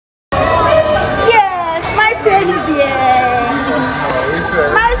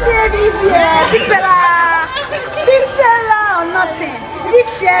My baby is here. Big fella. Big fella or nothing. Big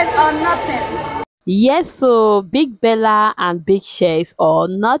Sheggz or nothing. Yes, so Big Bella and Big Sheggz or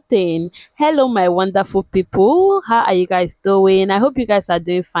nothing. Hello, my wonderful people. How are you guys doing? I hope you guys are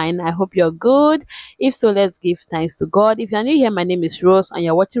doing fine. I hope you're good. If so, let's give thanks to God. If you're new here, my name is Rose and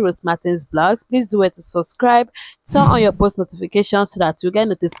you're watching Rose Martin's blogs. Please do it to subscribe, turn on your post notifications so that you get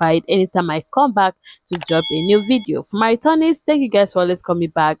notified anytime I come back to drop a new video. For my returnees, thank you guys for always coming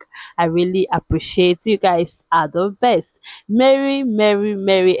back. I really appreciate you guys are the best. Merry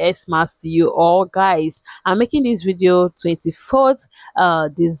Xmas to you all, guys. I'm making this video 24th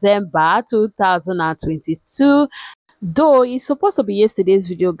December 2022. Though it's supposed to be yesterday's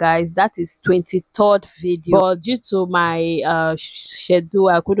video, guys, that is 23rd video, but due to my schedule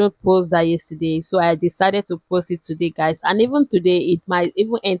I couldn't post that yesterday, so I decided to post it today, guys. And even today it might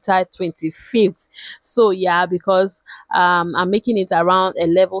even enter 25th. So yeah, because I'm making it around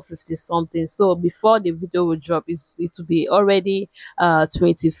 11:50 something, so before the video will drop it will be already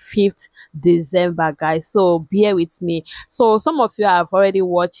 25th December, guys. So bear with me. So some of you have already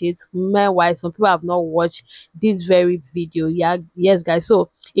watched it, meanwhile some people have not watched this very video. Yeah, yes, guys. So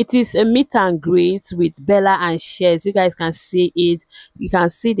it is a meet and greet with Bella and Sheggz. You guys can see it. You can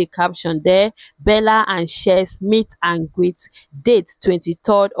see the caption there. Bella and Sheggz meet and greet. Date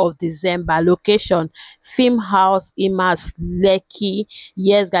 23rd of December. Location Film House, Imas, Lekki.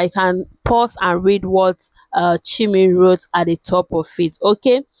 Yes, guys, you can pause and read what Chimi wrote at the top of it.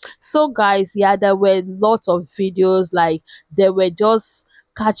 Okay, so guys, yeah, there were lots of videos, like they were just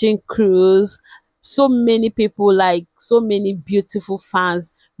catching cruise. So many people, like so many beautiful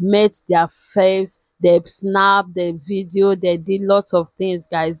fans, met their faves. They snap the video, they did lots of things,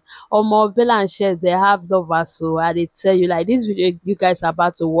 guys. Omo, Bella and Sheggz, they have lovers. So I did tell you, like, this video you guys are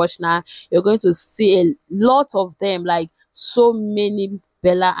about to watch now, you're going to see a lot of them, like so many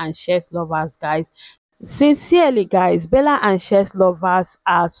Bella and Sheggz lovers, guys. Sincerely, guys, Bella and Sheggz lovers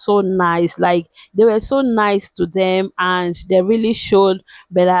are so nice. Like, they were so nice to them and they really showed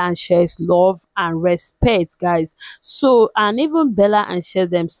Bella and Sheggz love and respect, guys. So, and even Bella and Sheggz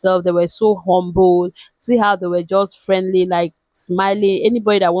themselves, they were so humble. See how they were just friendly, like smiling.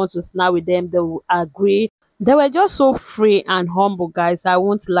 Anybody that wants to snap with them, they will agree. They were just so free and humble, guys. I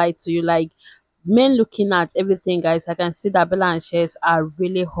won't lie to you. Like, men looking at everything, guys, I can see that Bella and Sheggz are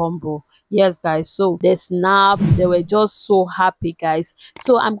really humble. Yes, guys. So they snap, they were just so happy, guys.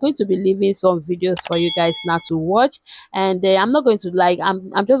 So I'm going to be leaving some videos for you guys now to watch, and I'm not going to, like, I'm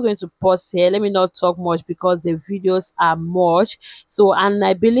just going to pause here. Let me not talk much because the videos are much. So, and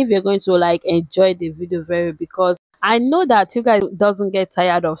I believe you're going to like enjoy the video very, because I know that you guys doesn't get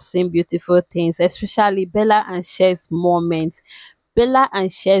tired of seeing beautiful things, especially Bella and Sheggz moments. Bella and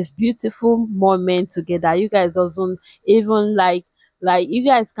Sheggz beautiful moment together. You guys doesn't even like you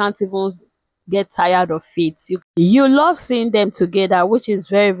guys can't even get tired of it. You love seeing them together, which is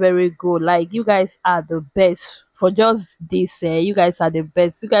very good. Like, you guys are the best. For just this, you guys are the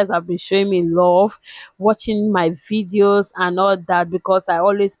best. You guys have been showing me love, watching my videos and all that, because I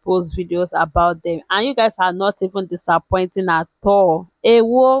always post videos about them, and you guys are not even disappointing at all. Hey,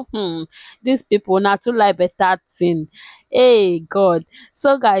 whoa, these people not to like better thing. Hey God.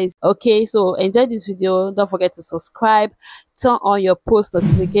 So guys, okay, so enjoy this video. Don't forget to subscribe, turn on your post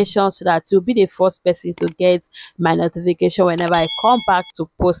notifications so that you'll be the first person to get my notification whenever I come back to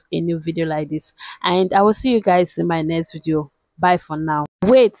post a new video like this. And I will see you guys in my next video. Bye for now.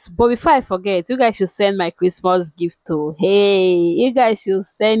 Wait, but before I forget, you guys should send my Christmas gift to. Hey, you guys should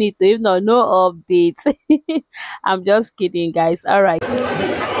send it to, if not, no update. I'm just kidding, guys. All right.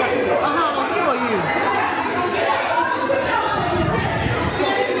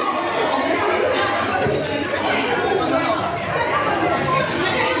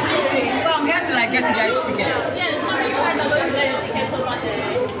 Get you guys tickets.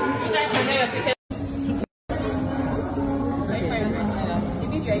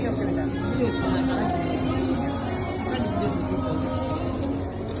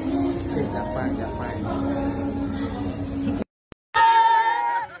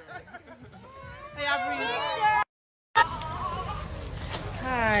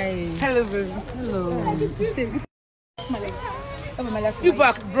 Hi. Hello, baby. Hello. You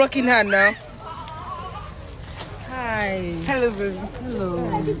back broken hand now. Hi. Hello, baby.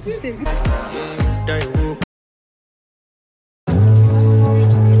 Hello.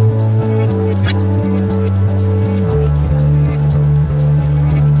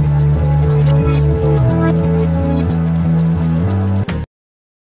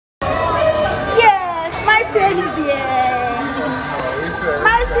 Yes, my friend is here.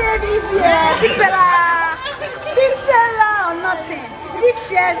 My friend is here. Big fella or nothing. Big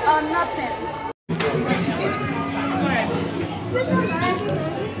shares or nothing.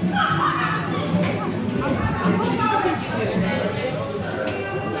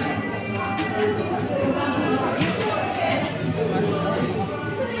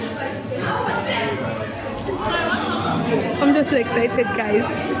 I'm just so excited, guys.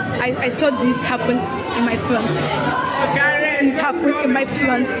 I saw this happen in my front. This happened in my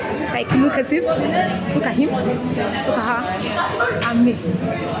front. Like, look at it. Look at him. Look at her. And me.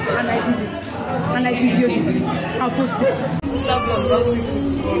 And I did it. And I videoed it. I'll post it.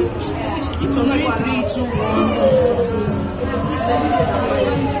 It was 3, 2,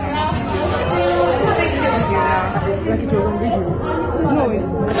 1. No, I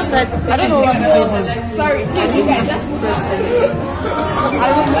just like, I don't know what to do. Sorry, I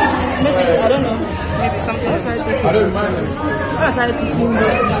don't know. Maybe something else I don't mind. I decided to see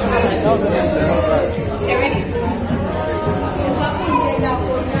those things. Ready?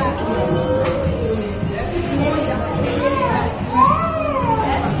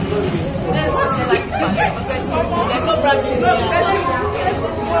 Let's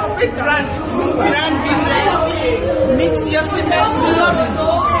brand business. Mix your cement, we love it.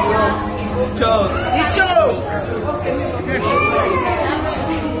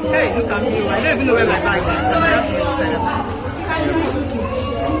 Hey, look at me. I don't even know where my bag is. So I have to set up.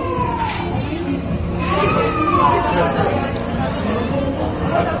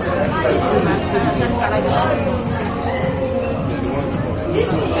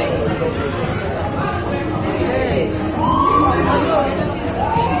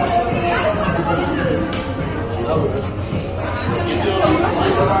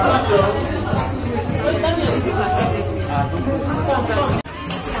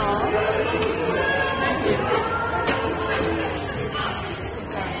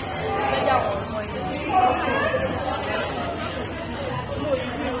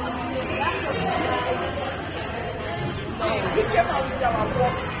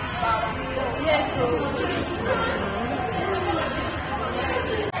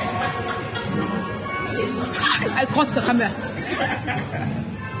 I crossed the camera.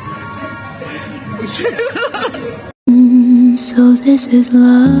 So this is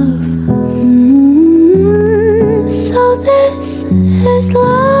love. So this is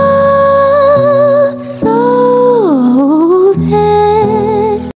love. So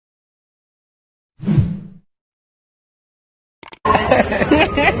this.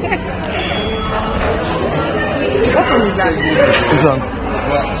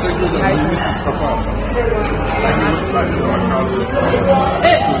 Sheggz used to stop out sometimes. Like he looks like the orange trousers.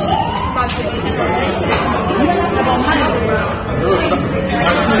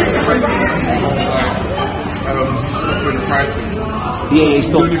 Stop putting the prices. Yeah, he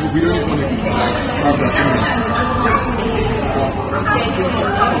stopped. We don't even want to have that image.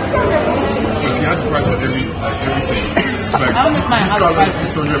 Because he had the price of everything. Like, this car like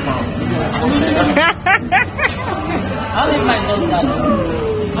 £600. I don't even mind those guys.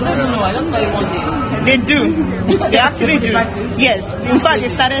 I don't even know. I just saw it one day. They do. They actually do. Yes. In fact, they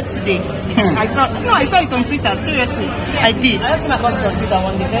started today. I saw it on Twitter. Seriously, I did. I just came across it on Twitter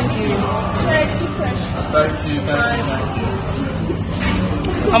one day. Thank you. Thank you.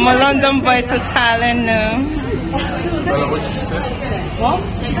 I'm a London boy to Thailand now. Bella, what did you say? What?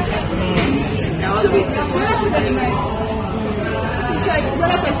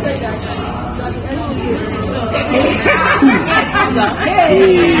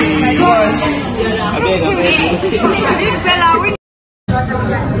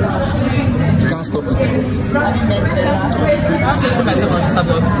 You can't stop it.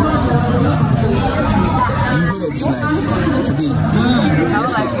 You go there this night. Today.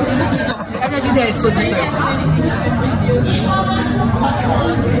 Energy there is so different.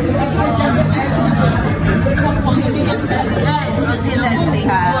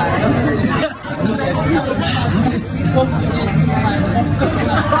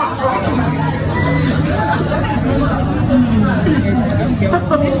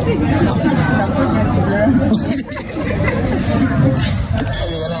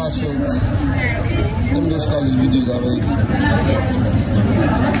 Let me just call these videos away.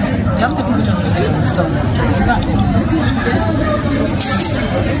 You have to put pictures of the and stuff.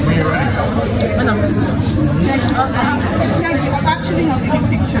 When I'm ready. Sheggz, I actually have taken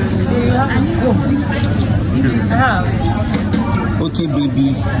pictures. I have. Okay,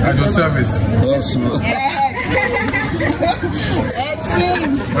 baby. At your service. Yes, bro.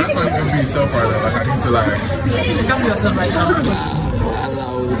 When I find you being yourself right now, like I need to like. You can't be yourself right now.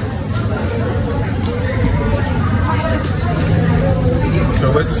 So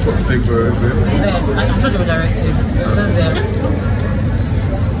where's the spot to take for it? I'm sure they will direct you. Just there.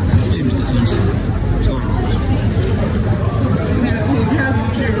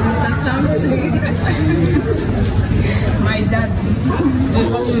 My dad.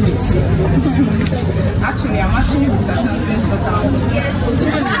 Actually, I'm actually Mr. Samson's daughter.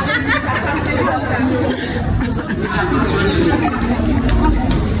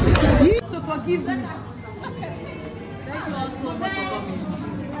 So forgive me.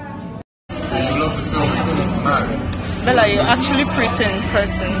 Bella, you're actually pretty in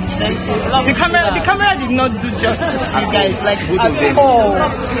person. The camera did not do justice to you guys. Like at all.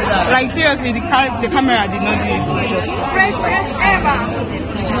 Like seriously, the camera did not do you justice. Princess Emma.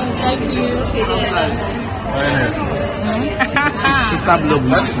 Thank you. It's that blood.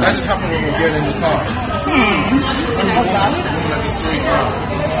 That just happened when we get in the car.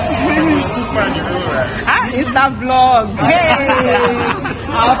 It's that vlog. Hey,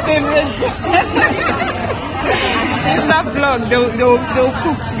 our favorite. It's that vlog. They'll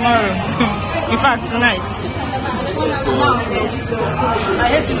cook tomorrow. In fact, tonight. I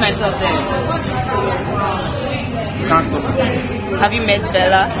just see myself there. You can't stop it. Have you met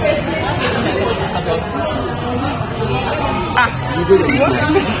Bella? You do this.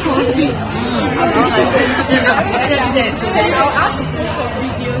 I'll ask to post a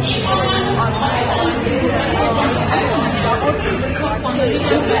video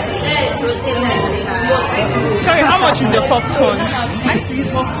Sorry, how much is your popcorn? I need to use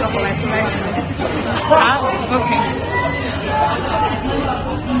popcorn for my tonight. Okay.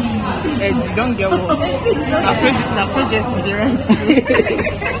 You don't get one. The project is the right.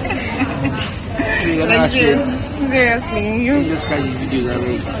 Seriously, you just guys video that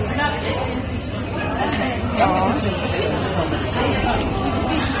way.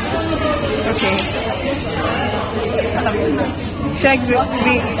 Okay.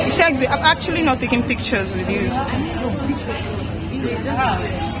 Sheggz, I'm actually not taking pictures with you.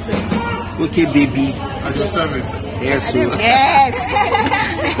 Okay, baby. At your service. Yes, sir. Yes.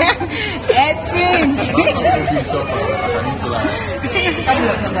 It seems.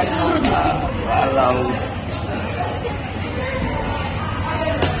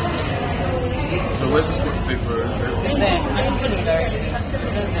 So where's the spot to take for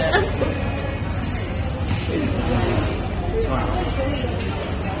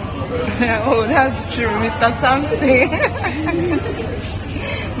Oh, that's true, Mr. Samson.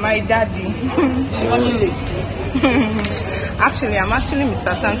 My daddy. Actually, I'm actually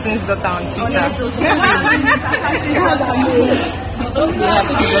Mr. Samson's daughter on Twitter.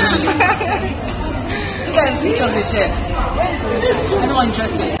 You guys, which of the shares? Anyone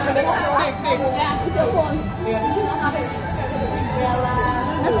interested?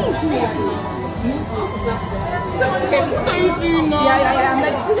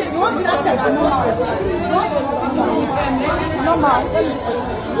 You want to tell us normal.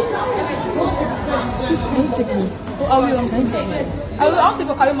 Please, can you take me? Oh, you want to take me? I will ask you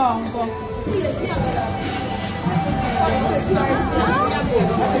for Kalima.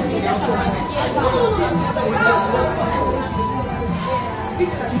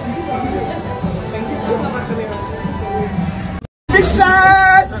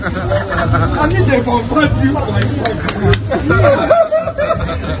 I need to confront you for myself.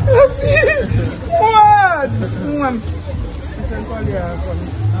 What?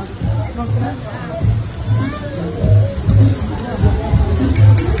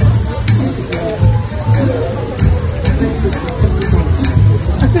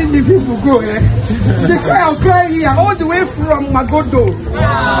 I think the people go, eh? They cry here all the way from Magodo.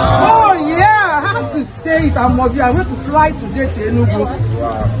 Oh yeah, I have to say it. I went to fly today to Enugu.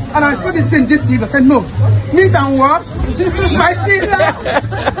 And I saw this thing this evening. I said, no, meet and what? My Sheila,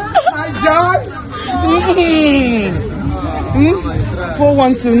 my John.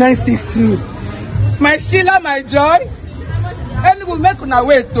 412962. My Sheila, my joy. And we'll make on our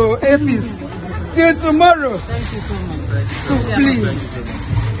way to Apis till tomorrow. Thank you so much. So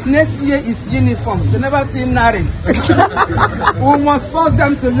please, next year is uniform. They never see nothing. We must force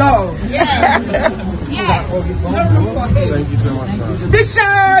them to love. Yes. Yes. Thank you so much. Big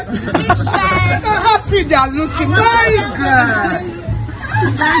shots. How sweet they are looking. My God.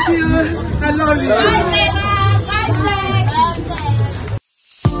 Thank you. I love you. Bye, Bella. Bye, Bella.